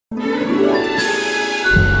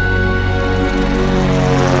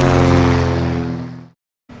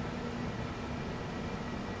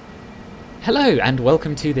Hello and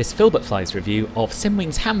welcome to this Filbert Flies review of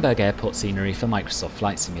Simwing's Hamburg airport scenery for Microsoft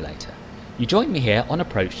Flight Simulator. You join me here on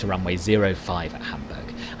approach to runway 05 at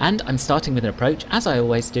Hamburg, and I'm starting with an approach, as I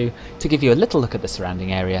always do, to give you a little look at the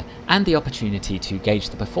surrounding area and the opportunity to gauge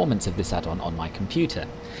the performance of this add-on on my computer.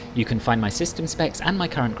 You can find my system specs and my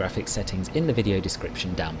current graphics settings in the video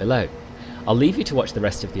description down below. I'll leave you to watch the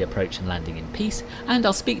rest of the approach and landing in peace, and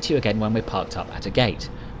I'll speak to you again when we're parked up at a gate.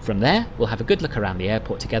 From there, we'll have a good look around the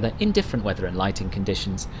airport together in different weather and lighting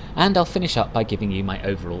conditions, and I'll finish up by giving you my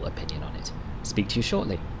overall opinion on it. Speak to you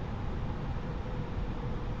shortly.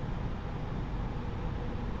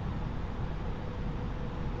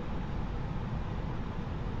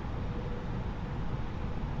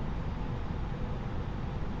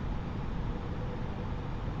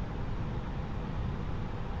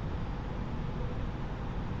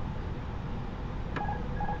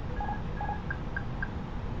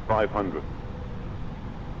 $500.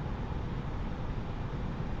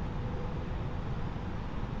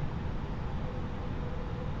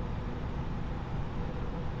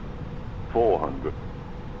 $400.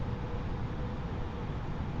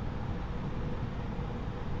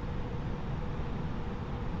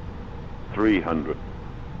 $300.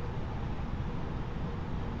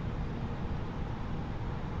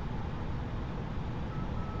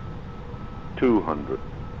 $200.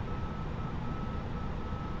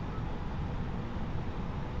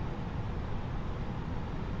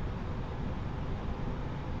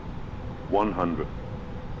 $100.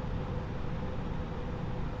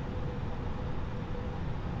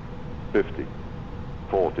 $50.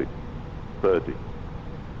 $40. $30.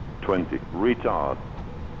 $20. Retard.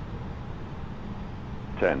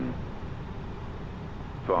 10.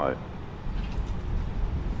 5.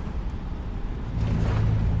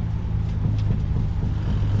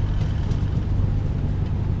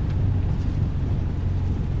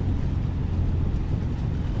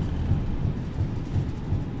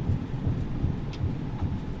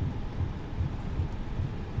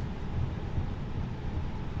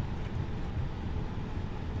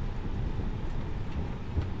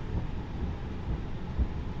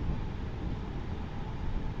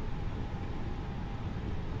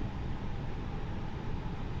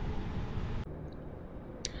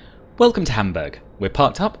 Welcome to Hamburg. We're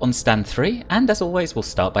parked up on stand 3, and as always we'll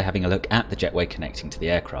start by having a look at the jetway connecting to the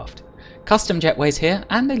aircraft. Custom jetways here,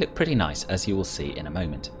 and they look pretty nice, as you will see in a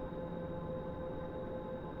moment.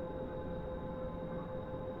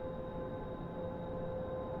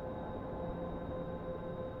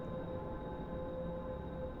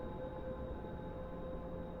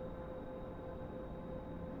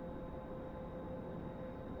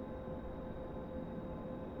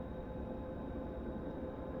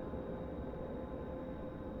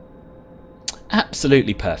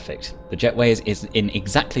 Absolutely perfect. The jetway is in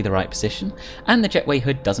exactly the right position, and the jetway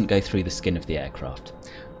hood doesn't go through the skin of the aircraft.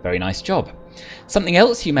 Very nice job. Something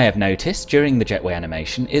else you may have noticed during the jetway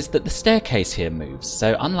animation is that the staircase here moves,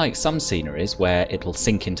 so unlike some sceneries where it'll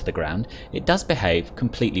sink into the ground, it does behave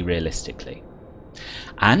completely realistically.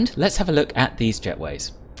 And let's have a look at these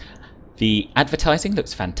jetways. The advertising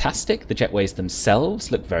looks fantastic, the jetways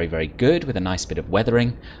themselves look very good with a nice bit of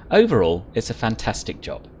weathering. Overall, it's a fantastic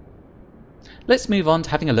job. Let's move on to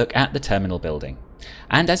having a look at the terminal building.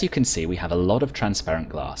 And as you can see, we have a lot of transparent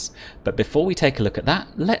glass. But before we take a look at that,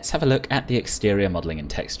 let's have a look at the exterior modelling and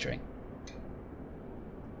texturing.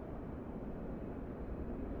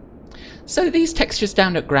 So these textures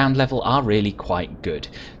down at ground level are really quite good.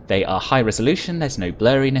 They are high resolution, there's no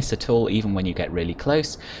blurriness at all even when you get really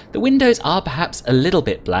close. The windows are perhaps a little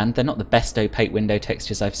bit bland, they're not the best opaque window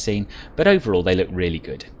textures I've seen, but overall they look really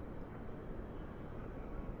good.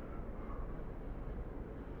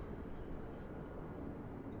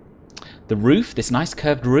 The roof, this nice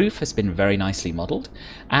curved roof, has been very nicely modelled,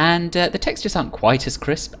 and the textures aren't quite as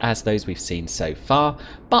crisp as those we've seen so far,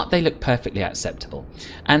 but they look perfectly acceptable.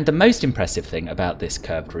 And the most impressive thing about this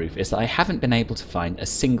curved roof is that I haven't been able to find a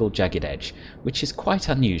single jagged edge, which is quite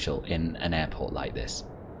unusual in an airport like this.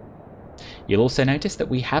 You'll also notice that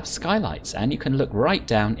we have skylights, and you can look right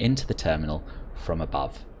down into the terminal from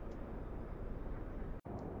above.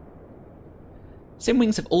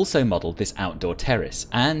 Simwings have also modelled this outdoor terrace,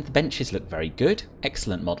 and the benches look very good,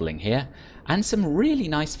 excellent modelling here, and some really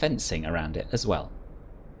nice fencing around it as well.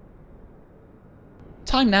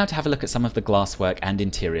 Time now to have a look at some of the glasswork and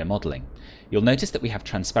interior modelling. You'll notice that we have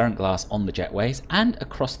transparent glass on the jetways and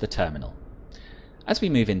across the terminal. As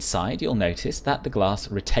we move inside, you'll notice that the glass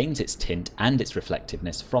retains its tint and its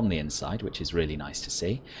reflectiveness from the inside, which is really nice to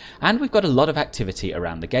see. And we've got a lot of activity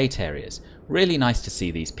around the gate areas. Really nice to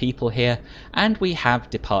see these people here, and we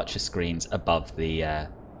have departure screens above the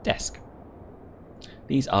desk.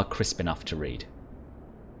 these are crisp enough to read.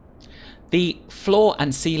 The floor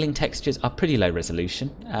and ceiling textures are pretty low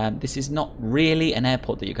resolution. This is not really an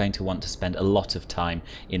airport that you're going to want to spend a lot of time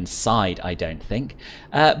inside, I don't think.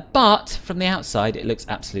 But from the outside it looks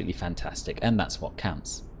absolutely fantastic, and that's what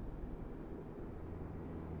counts.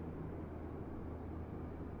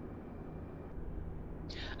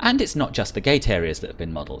 And it's not just the gate areas that have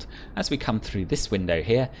been modelled. As we come through this window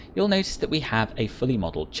here, you'll notice that we have a fully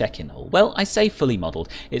modelled check-in hall. Well, I say fully modelled.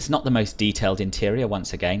 It's not the most detailed interior,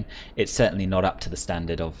 once again. It's certainly not up to the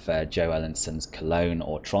standard of Joe Ellenson's Cologne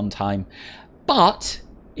or Trondheim, but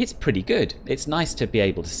it's pretty good. It's nice to be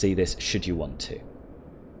able to see this should you want to.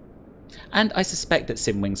 And I suspect that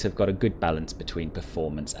Simwings have got a good balance between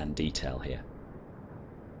performance and detail here.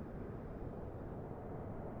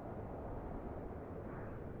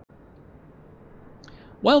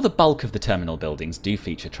 While the bulk of the terminal buildings do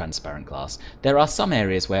feature transparent glass, there are some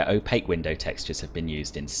areas where opaque window textures have been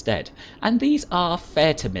used instead, and these are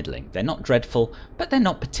fair to middling. They're not dreadful, but they're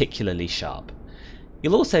not particularly sharp.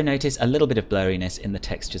 You'll also notice a little bit of blurriness in the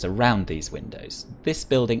textures around these windows. This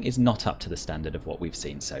building is not up to the standard of what we've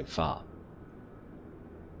seen so far.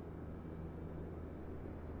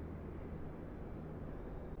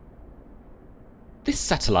 This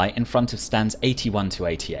satellite in front of stands 81 to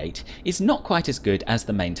 88 is not quite as good as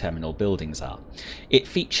the main terminal buildings are. It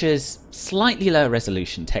features slightly lower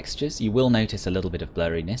resolution textures, you will notice a little bit of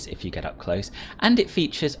blurriness if you get up close, and it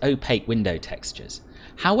features opaque window textures.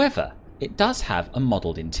 However, it does have a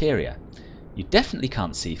modelled interior. You definitely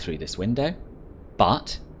can't see through this window,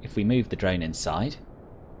 but if we move the drone inside,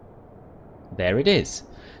 there it is.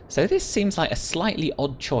 So this seems like a slightly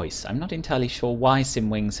odd choice. I'm not entirely sure why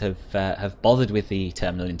Simwings have bothered with the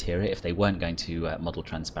terminal interior if they weren't going to model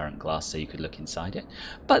transparent glass so you could look inside it.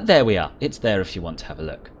 But there we are. It's there if you want to have a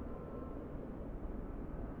look.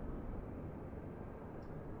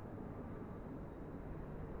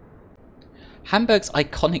 Hamburg's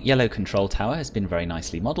iconic yellow control tower has been very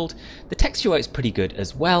nicely modelled. The texture works pretty good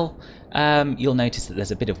as well. You'll notice that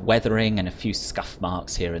there's a bit of weathering and a few scuff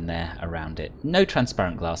marks here and there around it. No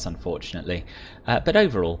transparent glass, unfortunately, but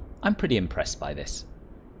overall I'm pretty impressed by this.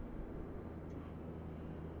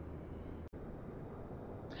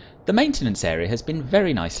 The maintenance area has been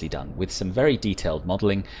very nicely done, with some very detailed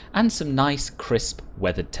modelling and some nice crisp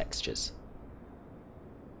weathered textures.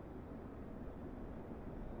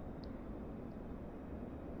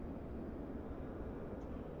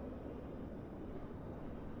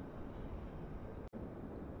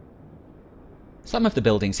 Some of the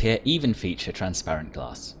buildings here even feature transparent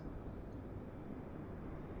glass.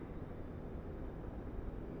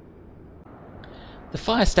 The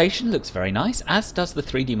fire station looks very nice, as does the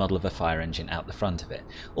 3D model of a fire engine out the front of it,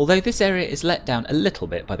 although this area is let down a little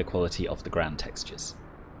bit by the quality of the ground textures.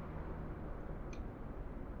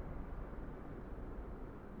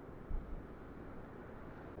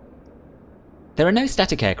 There are no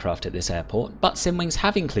static aircraft at this airport, but Simwings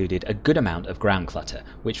have included a good amount of ground clutter,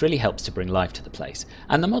 which really helps to bring life to the place,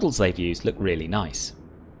 and the models they've used look really nice.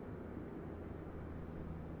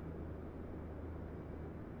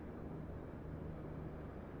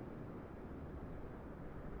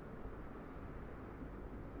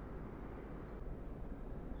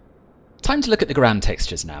 Time to look at the ground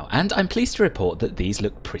textures now, and I'm pleased to report that these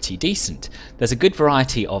look pretty decent. There's a good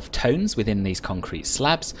variety of tones within these concrete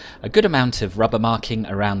slabs, a good amount of rubber marking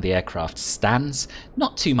around the aircraft's stands,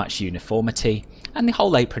 not too much uniformity, and the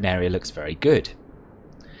whole apron area looks very good.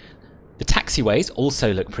 The taxiways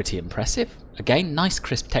also look pretty impressive. Again, nice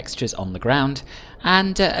crisp textures on the ground,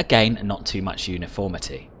 and again, not too much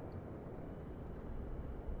uniformity.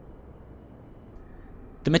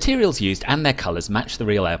 The materials used and their colours match the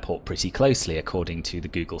real airport pretty closely according to the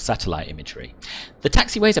Google satellite imagery. The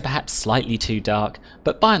taxiways are perhaps slightly too dark,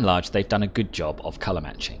 but by and large they've done a good job of colour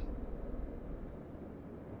matching.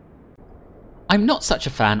 I'm not such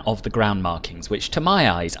a fan of the ground markings, which to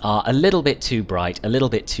my eyes are a little bit too bright, a little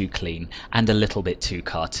bit too clean, and a little bit too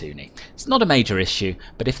cartoony. It's not a major issue,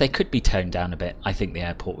 but if they could be toned down a bit, I think the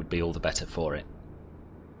airport would be all the better for it.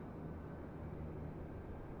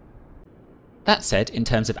 That said, in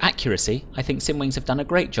terms of accuracy, I think Simwings have done a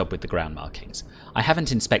great job with the ground markings. I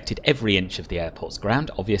haven't inspected every inch of the airport's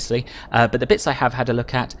ground, obviously, but the bits I have had a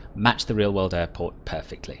look at match the real-world airport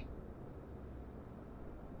perfectly.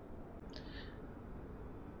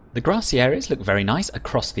 The grassy areas look very nice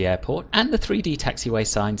across the airport, and the 3D taxiway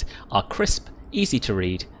signs are crisp, easy to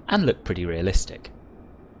read, and look pretty realistic.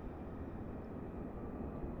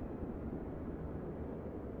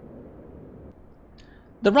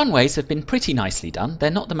 The runways have been pretty nicely done.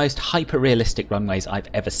 They're not the most hyper-realistic runways I've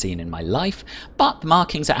ever seen in my life, but the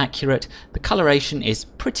markings are accurate, the coloration is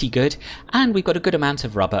pretty good, and we've got a good amount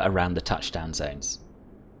of rubber around the touchdown zones.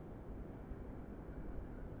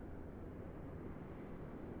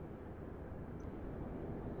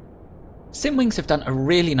 Simwings have done a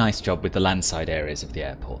really nice job with the landside areas of the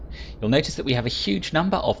airport. You'll notice that we have a huge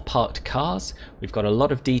number of parked cars. We've got a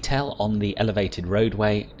lot of detail on the elevated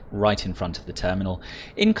roadway right in front of the terminal,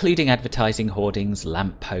 including advertising hoardings,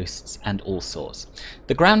 lamp posts, and all sorts.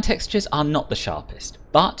 The ground textures are not the sharpest,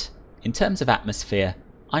 but in terms of atmosphere,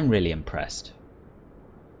 I'm really impressed.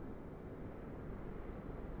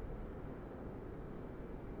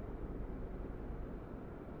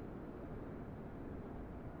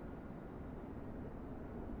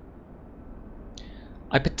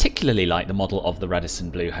 I particularly like the model of the Radisson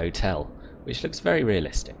Blu Hotel, which looks very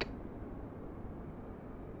realistic.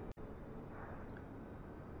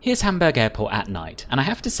 Here's Hamburg Airport at night, and I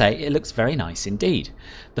have to say it looks very nice indeed.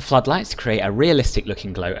 The floodlights create a realistic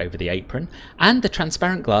looking glow over the apron, and the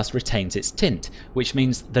transparent glass retains its tint, which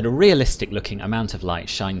means that a realistic looking amount of light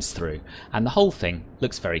shines through, and the whole thing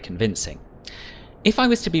looks very convincing. If I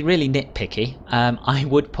was to be really nitpicky, I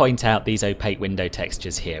would point out these opaque window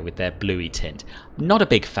textures here with their bluey tint. Not a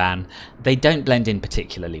big fan, they don't blend in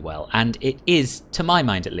particularly well, and it is, to my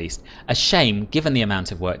mind at least, a shame given the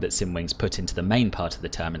amount of work that Simwings put into the main part of the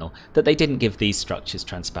terminal that they didn't give these structures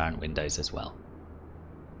transparent windows as well.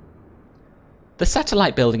 The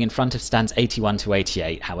satellite building in front of stands 81 to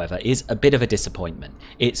 88, however, is a bit of a disappointment.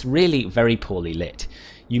 It's really very poorly lit.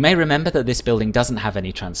 You may remember that this building doesn't have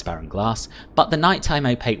any transparent glass, but the nighttime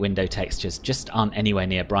opaque window textures just aren't anywhere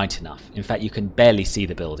near bright enough. In fact, you can barely see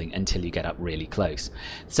the building until you get up really close.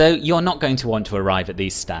 So you're not going to want to arrive at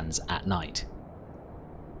these stands at night.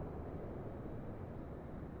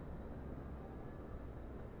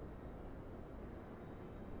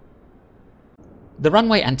 The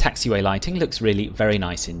runway and taxiway lighting looks really very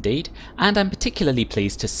nice indeed, and I'm particularly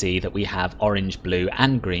pleased to see that we have orange, blue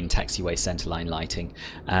and green taxiway centerline lighting,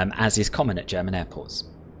 as is common at German airports.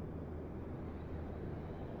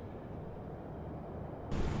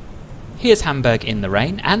 Here's Hamburg in the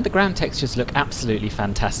rain, and the ground textures look absolutely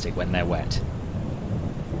fantastic when they're wet.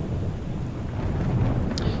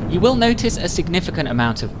 You will notice a significant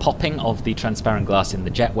amount of popping of the transparent glass in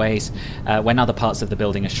the jetways. When other parts of the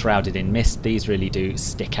building are shrouded in mist, these really do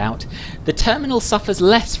stick out. The terminal suffers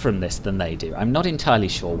less from this than they do. I'm not entirely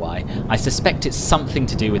sure why. I suspect it's something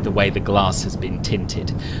to do with the way the glass has been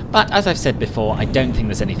tinted. But as I've said before, I don't think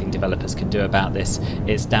there's anything developers can do about this.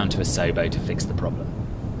 It's down to Asobo to fix the problem.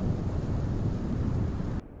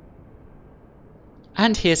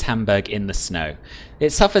 And here's Hamburg in the snow.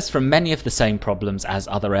 It suffers from many of the same problems as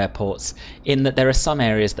other airports, in that there are some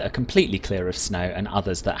areas that are completely clear of snow and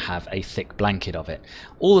others that have a thick blanket of it.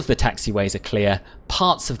 All of the taxiways are clear,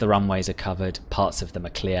 parts of the runways are covered, parts of them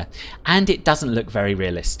are clear, and it doesn't look very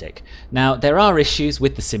realistic. Now, there are issues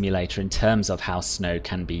with the simulator in terms of how snow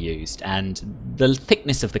can be used, and the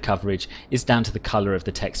thickness of the coverage is down to the colour of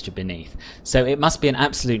the texture beneath, so it must be an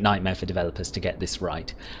absolute nightmare for developers to get this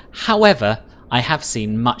right. However, I have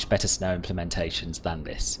seen much better snow implementations than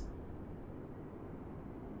this.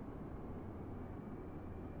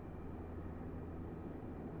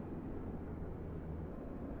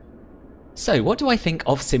 So what do I think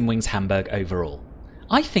of Simwings Hamburg overall?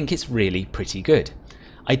 I think it's really pretty good.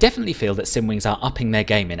 I definitely feel that Simwings are upping their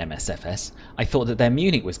game in MSFS. I thought that their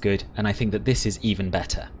Munich was good, and I think that this is even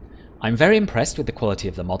better. I'm very impressed with the quality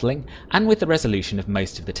of the modelling and with the resolution of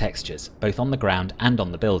most of the textures, both on the ground and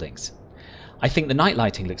on the buildings. I think the night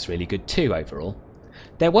lighting looks really good too overall.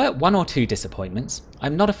 There were one or two disappointments.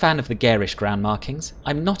 I'm not a fan of the garish ground markings,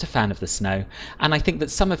 I'm not a fan of the snow, and I think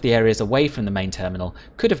that some of the areas away from the main terminal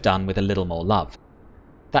could have done with a little more love.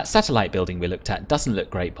 That satellite building we looked at doesn't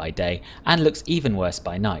look great by day, and looks even worse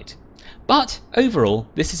by night. But overall,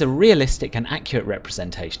 this is a realistic and accurate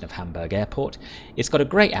representation of Hamburg Airport. It's got a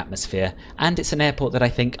great atmosphere, and it's an airport that I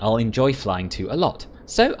think I'll enjoy flying to a lot,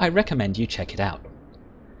 so I recommend you check it out.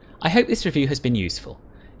 I hope this review has been useful.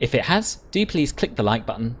 If it has, do please click the like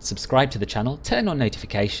button, subscribe to the channel, turn on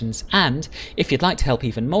notifications, and if you'd like to help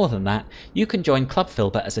even more than that, you can join Club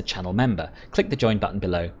Filbert as a channel member. Click the join button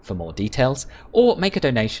below for more details, or make a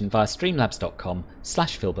donation via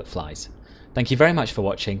streamlabs.com/filbertflies. Thank you very much for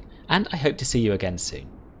watching, and I hope to see you again soon.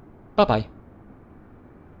 Bye bye.